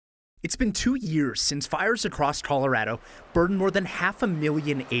It's been 2 years since fires across Colorado burned more than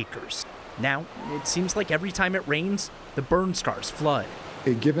 500,000 acres. Now, it seems like every time it rains, the burn scars flood.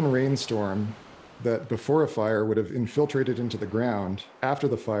 A given rainstorm that before a fire would have infiltrated into the ground, after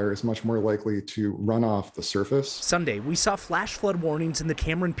the fire is much more likely to run off the surface. Sunday, we saw flash flood warnings in the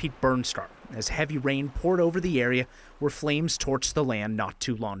Cameron Peak burn scar as heavy rain poured over the area where flames torched the land not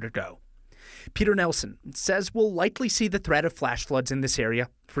too long ago. Peter Nelson says we'll likely see the threat of flash floods in this area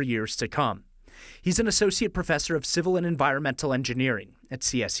for years to come. He's an associate professor of civil and environmental engineering at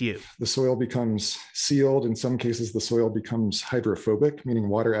CSU. The soil becomes sealed. In some cases, the soil becomes hydrophobic, meaning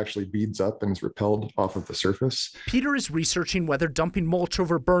water actually beads up and is repelled off of the surface. Peter is researching whether dumping mulch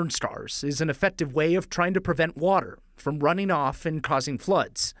over burn scars is an effective way of trying to prevent water from running off and causing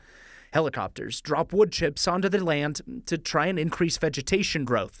floods. Helicopters drop wood chips onto the land to try and increase vegetation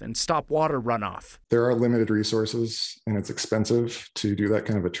growth and stop water runoff. There are limited resources and it's expensive to do that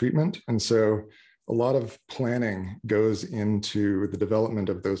kind of a treatment. And so a lot of planning goes into the development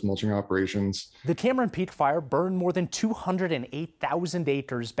of those mulching operations. The Cameron Peak fire burned more than 208,000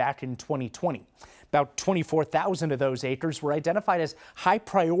 acres back in 2020. About 24,000 of those acres were identified as high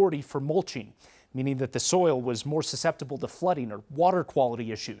priority for mulching, meaning that the soil was more susceptible to flooding or water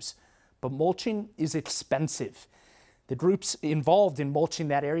quality issues. But mulching is expensive. The groups involved in mulching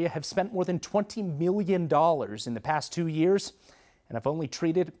that area have spent more than $20 million in the past 2 years and have only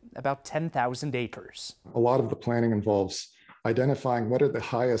treated about 10,000 acres. A lot of the planning involves identifying what are the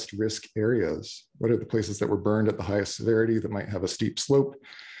highest risk areas, what are the places that were burned at the highest severity that might have a steep slope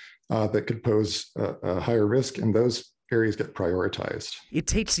that could pose a higher risk, and those areas get prioritized. It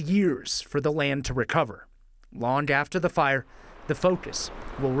takes years for the land to recover. Long after the fire, the focus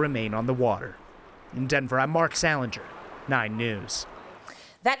will remain on the water. In Denver, I'm Mark Salinger, 9 News.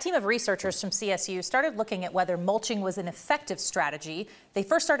 That team of researchers from CSU started looking at whether mulching was an effective strategy. They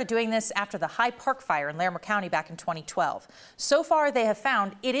first started doing this after the High Park fire in Larimer County back in 2012. So far, they have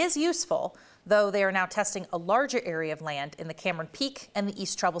found it is useful, though they are now testing a larger area of land in the Cameron Peak and the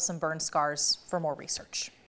East Troublesome burn scars for more research.